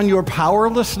focused on your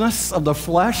powerlessness of the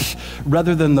flesh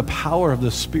rather than the power of the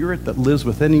Spirit that lives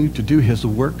within you to do His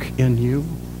work in you?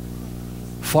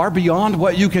 Far beyond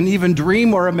what you can even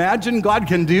dream or imagine God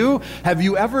can do. Have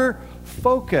you ever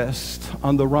focused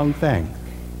on the wrong thing?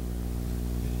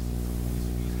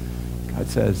 God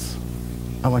says,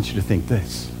 I want you to think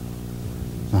this,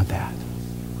 not that.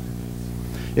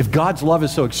 If God's love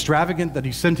is so extravagant that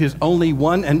He sent His only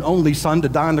one and only Son to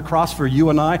die on the cross for you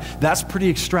and I, that's pretty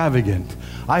extravagant.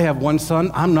 I have one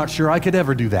son. I'm not sure I could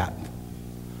ever do that.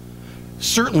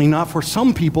 Certainly not for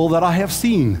some people that I have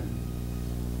seen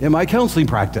in my counseling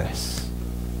practice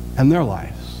and their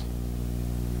lives.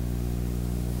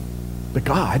 But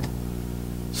God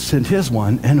sent His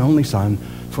one and only Son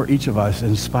for each of us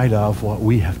in spite of what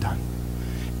we have done.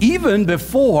 Even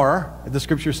before, the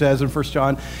scripture says in 1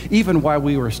 John, even while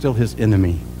we were still His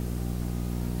enemy,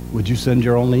 would you send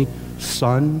your only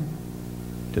Son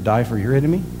to die for your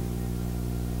enemy?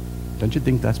 Don't you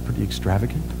think that's pretty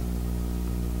extravagant?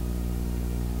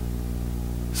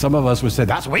 Some of us would say,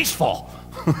 that's wasteful.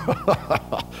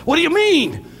 What do you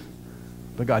mean?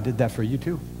 But God did that for you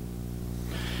too.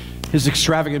 His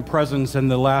extravagant presence,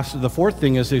 and the fourth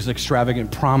thing is His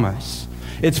extravagant promise.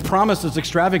 Its promise is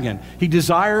extravagant. He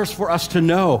desires for us to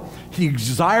know. He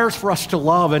desires for us to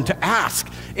love and to ask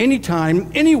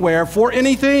anytime, anywhere, for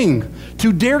anything.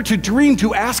 To dare to dream,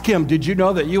 to ask Him. Did you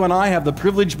know that you and I have the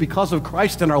privilege because of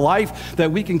Christ in our life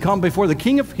that we can come before the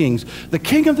King of Kings, the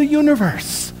King of the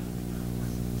universe?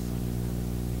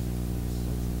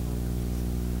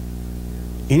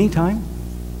 Anytime,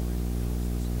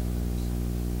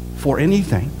 for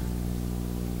anything,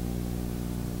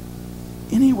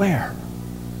 anywhere.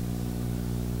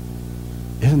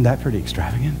 Isn't that pretty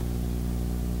extravagant?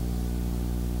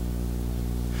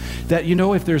 That, you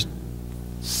know, if there's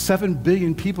 7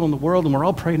 billion people in the world and we're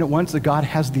all praying at once, that God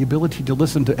has the ability to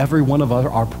listen to every one of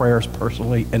our prayers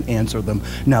personally and answer them.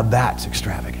 Now that's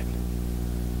extravagant.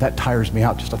 That tires me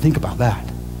out just to think about that.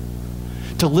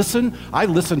 To listen, I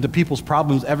listen to people's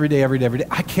problems every day.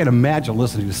 I can't imagine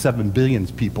listening to 7 billion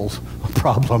people's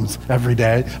problems every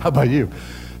day. How about you?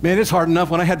 Man, it's hard enough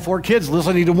when I had 4 kids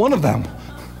listening to one of them.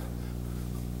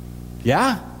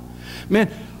 Yeah?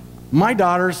 Man, My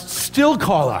daughters still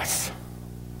call us.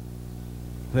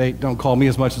 They don't call me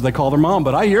as much as they call their mom,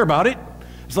 but I hear about it.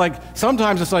 It's like,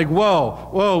 sometimes it's like,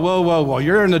 whoa,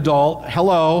 you're an adult.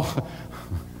 Hello.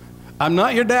 I'm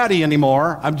not your daddy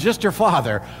anymore. I'm just your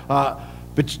father.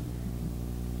 But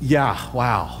yeah,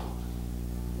 wow.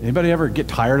 Anybody ever get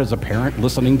tired as a parent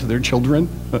listening to their children?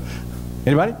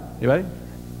 Anybody? Anybody?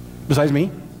 Besides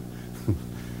me?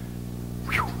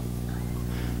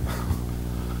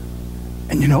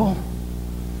 And you know,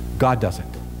 God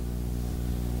doesn't.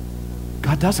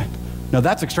 God doesn't. Now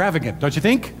that's extravagant, don't you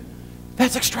think?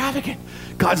 That's extravagant.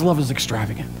 God's love is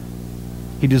extravagant.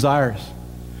 He desires.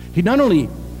 He not only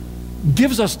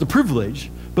gives us the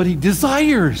privilege, but he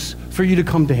desires for you to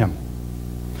come to him.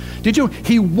 Did you?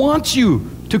 He wants you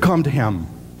to come to him.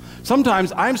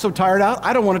 Sometimes I'm so tired out,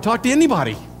 I don't want to talk to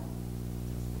anybody.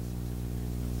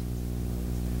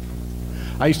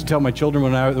 I used to tell my children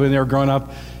when they were growing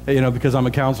up, you know, because I'm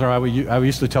a counselor, I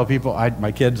used to tell people,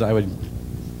 my kids, I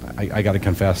got to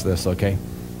confess this, okay?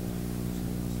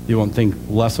 You won't think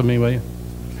less of me, will you?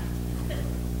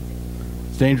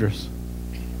 It's dangerous.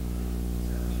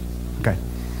 Okay.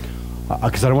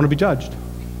 Because I don't want to be judged.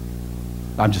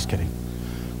 I'm just kidding.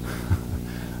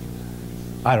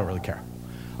 I don't really care.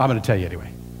 I'm going to tell you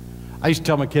anyway. I used to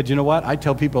tell my kids, you know what? I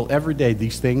tell people every day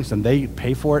these things, and they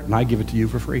pay for it, and I give it to you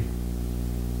for free.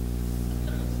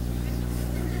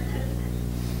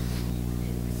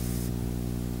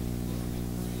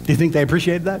 Do you think they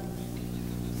appreciated that?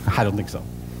 I don't think so.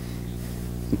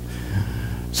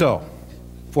 So,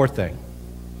 fourth thing.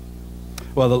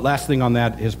 Well, the last thing on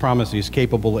that is promise. He's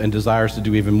capable and desires to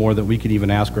do even more than we could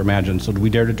even ask or imagine. So do we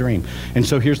dare to dream? And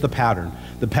so here's the pattern.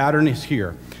 The pattern is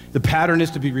here. The pattern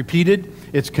is to be repeated.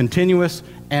 It's continuous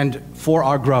and for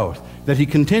our growth. That he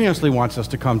continuously wants us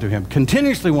to come to him,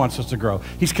 continuously wants us to grow.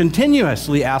 He's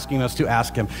continuously asking us to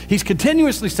ask him. He's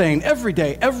continuously saying every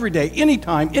day,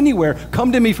 anytime, anywhere,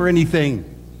 come to me for anything.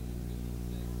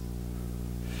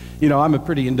 You know, I'm a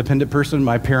pretty independent person.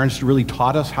 My parents really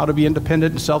taught us how to be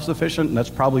independent and self-sufficient, and that's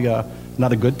probably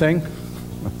not a good thing.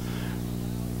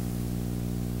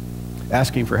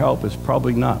 Asking for help is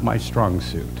probably not my strong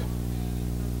suit.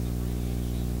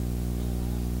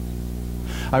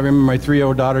 I remember my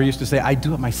 3-year-old daughter used to say, I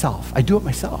do it myself. I do it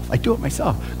myself. I do it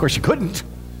myself. Of course, she couldn't.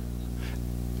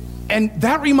 And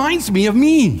that reminds me of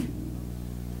me.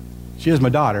 She is my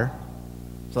daughter,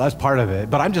 so that's part of it.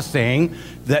 But I'm just saying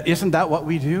that isn't that what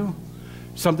we do?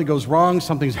 Something goes wrong,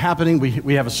 something's happening,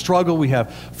 we have a struggle, we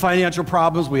have financial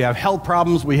problems, we have health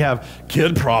problems, we have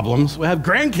kid problems, we have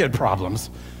grandkid problems.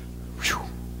 Whew.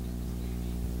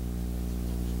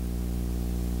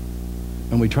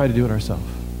 And we try to do it ourselves.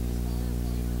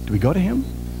 Do we go to him?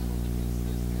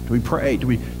 Do we pray? Do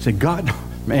we say, God,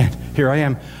 man, here I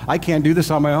am. I can't do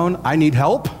this on my own. I need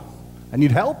help. I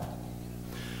need help.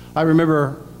 I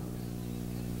remember,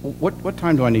 what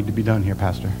time do I need to be done here,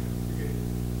 Pastor?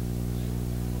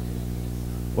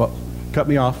 Well, cut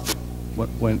me off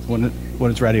when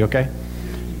it's ready, okay?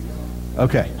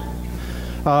 Okay.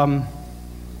 I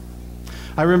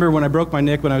remember when I broke my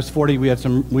neck when I was 40,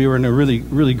 we were in a really,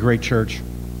 really great church.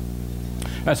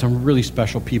 Had some really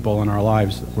special people in our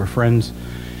lives that were friends.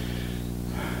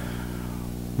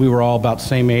 We were all about the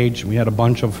same age. We had a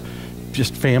bunch of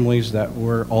just families that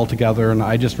were all together. And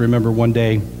I just remember one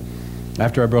day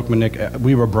after I broke my neck,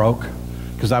 we were broke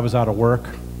because I was out of work.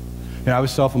 And I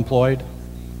was self-employed.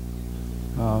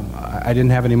 I didn't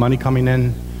have any money coming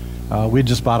in. We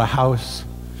just bought a house,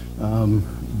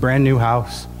 brand new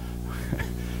house,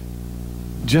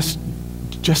 just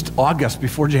August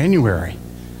before January.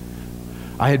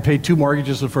 I had paid 2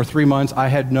 mortgages for 3 months. I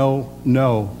had no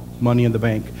money in the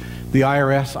bank. The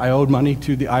IRS, I owed money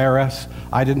to the IRS.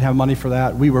 I didn't have money for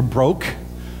that. We were broke.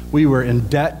 We were in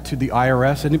debt to the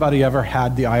IRS. Anybody ever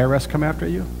had the IRS come after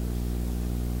you?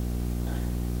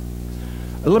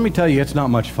 Let me tell you, it's not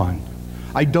much fun.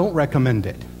 I don't recommend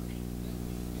it.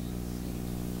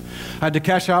 I had to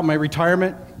cash out my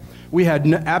retirement. We had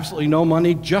absolutely no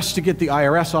money just to get the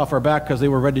IRS off our back because they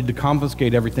were ready to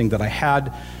confiscate everything that I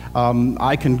had.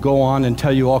 I can go on and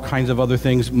tell you all kinds of other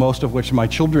things, most of which my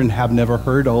children have never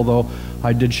heard, although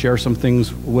I did share some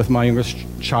things with my youngest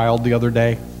child the other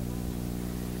day.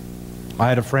 I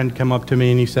had a friend come up to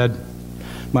me and he said,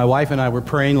 my wife and I were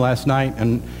praying last night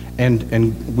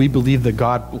and we believe that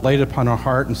God laid upon our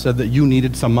heart and said that you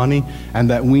needed some money and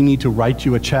that we need to write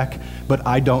you a check, but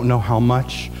I don't know how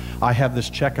much. I have this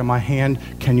check in my hand.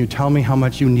 Can you tell me how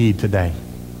much you need today?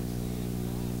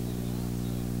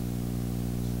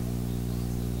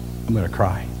 I'm going to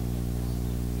cry.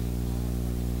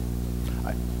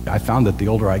 I found that the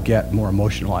older I get, more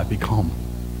emotional I become.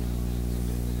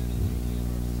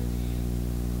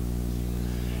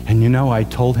 And you know, I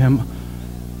told him,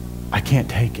 I can't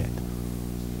take it.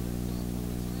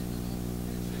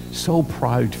 So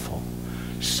prideful,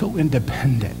 so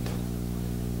independent.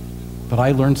 But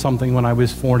I learned something when I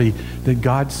was 40, that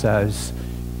God says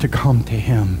to come to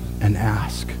him and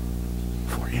ask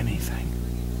for anything.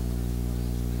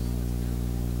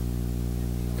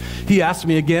 He asked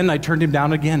me again, I turned him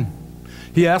down again.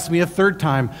 He asked me a third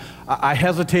time. I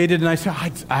hesitated and I said,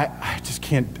 I just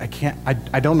can't,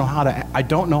 I don't know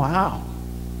how.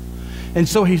 And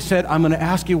so he said, I'm going to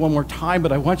ask you one more time,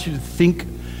 but I want you to think.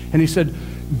 And he said,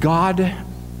 God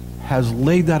has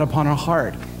laid that upon our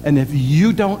heart. And if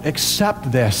you don't accept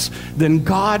this, then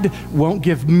God won't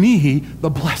give me the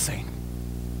blessing.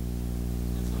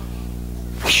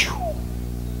 Whew.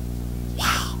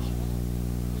 Wow.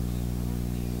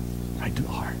 Right to the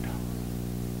heart.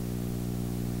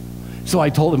 So I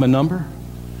told him a number,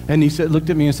 and he said, looked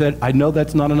at me and said, I know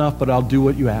that's not enough, but I'll do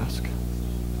what you ask.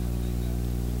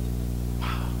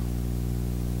 Wow.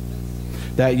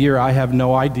 That year, I have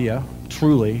no idea,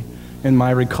 truly, in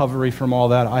my recovery from all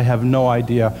that, I have no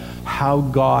idea how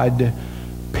God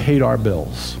paid our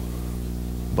bills,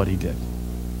 but he did.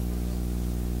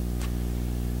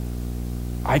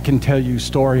 I can tell you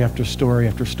story after story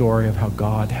after story of how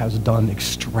God has done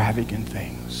extravagant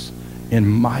things in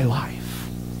my life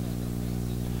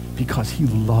because he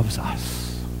loves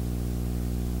us.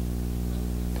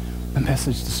 The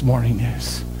message this morning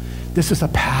is, this is a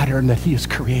pattern that he has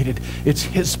created. It's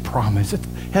his promise. It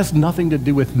has nothing to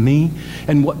do with me.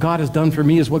 And what God has done for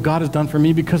me is what God has done for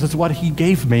me because it's what he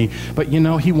gave me. But you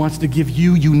know, he wants to give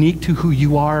you unique to who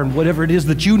you are and whatever it is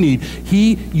that you need.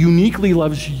 He uniquely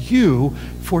loves you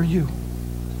for you.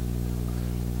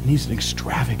 And he's an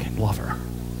extravagant lover.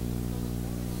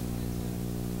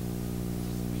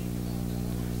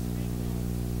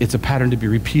 It's a pattern to be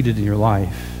repeated in your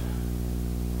life.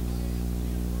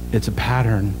 It's a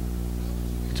pattern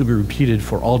to be repeated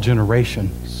for all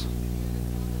generations.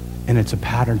 And it's a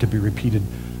pattern to be repeated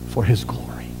for his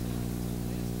glory.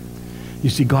 You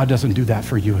see, God doesn't do that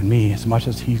for you and me as much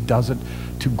as he does it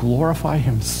to glorify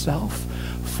himself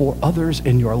for others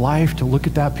in your life, to look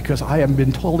at that, because I have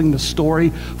been telling the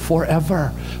story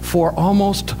forever. For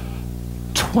almost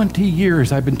 20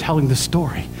 years I've been telling the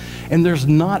story. And there's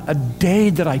not a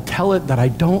day that I tell it that I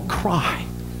don't cry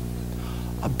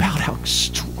about how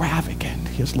extravagant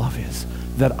his love is,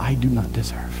 that I do not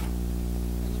deserve.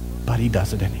 But he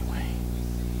does it anyway.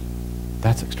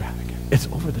 That's extravagant. It's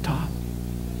over the top.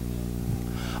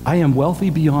 I am wealthy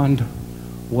beyond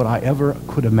what I ever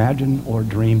could imagine or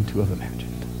dream to have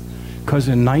imagined. Because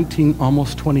in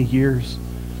almost 20 years,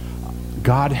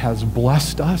 God has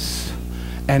blessed us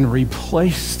and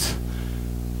replaced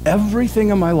everything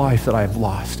in my life that I've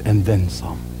lost and then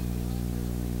some,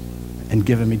 and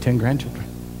given me 10 grandchildren.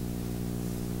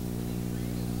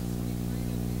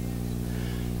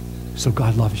 So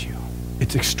God loves you.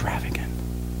 It's extravagant.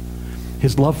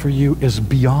 His love for you is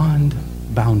beyond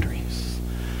boundaries.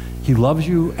 He loves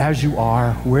you as you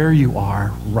are, where you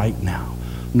are right now.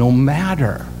 No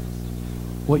matter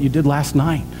what you did last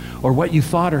night, or what you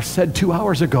thought or said 2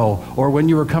 hours ago, or when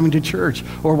you were coming to church,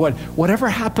 or whatever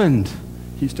happened,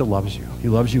 he still loves you. He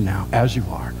loves you now as you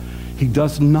are. He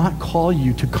does not call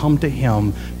you to come to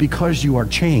him because you are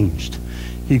changed.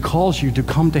 He calls you to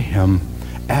come to him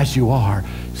as you are,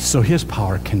 so his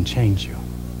power can change you.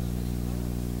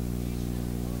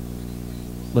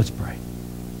 Let's pray.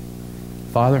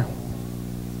 Father,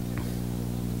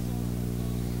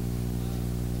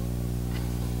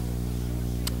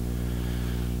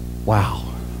 wow,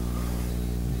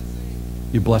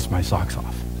 you blessed my socks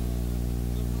off.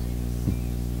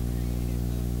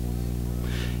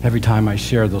 Every time I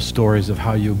share those stories of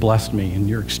how you blessed me and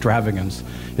your extravagance,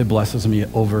 it blesses me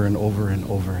over and over and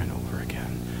over and over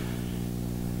again.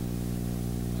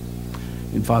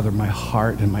 And Father, my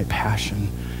heart and my passion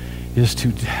is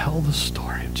to tell the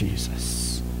story of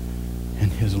Jesus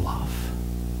and his love.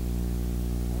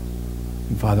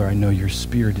 And Father, I know your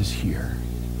Spirit is here,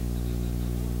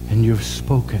 and you have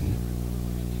spoken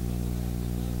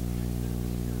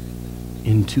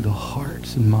into the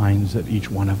hearts and minds of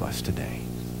each one of us today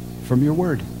from your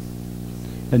word.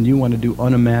 And you want to do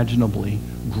unimaginably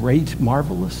great,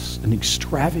 marvelous, and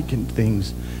extravagant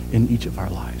things in each of our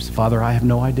lives. Father, I have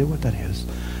no idea what that is,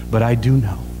 but I do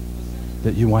know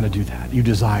that you want to do that. You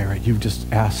desire it. You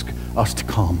just ask us to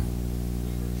come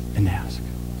and ask.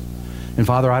 And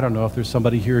Father, I don't know if there's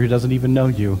somebody here who doesn't even know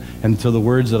you, and so the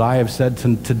words that I have said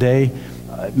today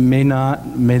may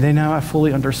they not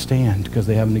fully understand, because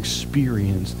they haven't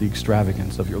experienced the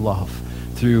extravagance of your love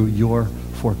through your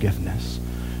forgiveness.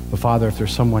 But Father, if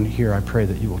there's someone here, I pray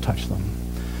that you will touch them,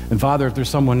 And Father, if there's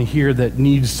someone here that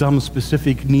needs some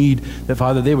specific need, that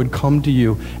Father, they would come to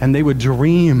you and they would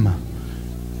dream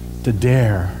to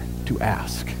dare to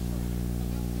ask.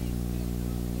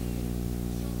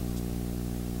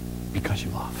 Because you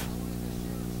love.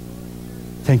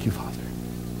 Thank you, Father.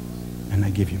 And I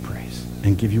give you praise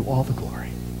and give you all the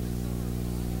glory.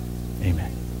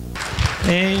 Amen.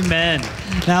 Amen.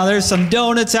 Now there's some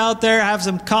donuts out there. Have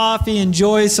some coffee.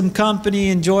 Enjoy some company.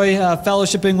 Enjoy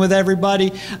fellowshipping with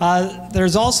everybody.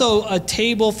 There's also a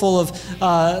table full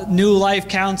of new life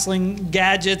counseling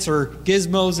gadgets or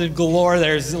gizmos and galore.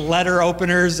 There's letter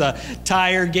openers,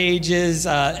 tire gauges,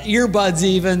 earbuds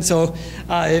even. So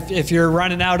if you're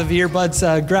running out of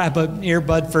earbuds, grab an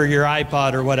earbud for your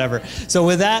iPod or whatever. So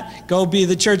with that, go be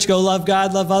the church. Go love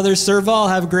God, love others, serve all.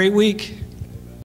 Have a great week.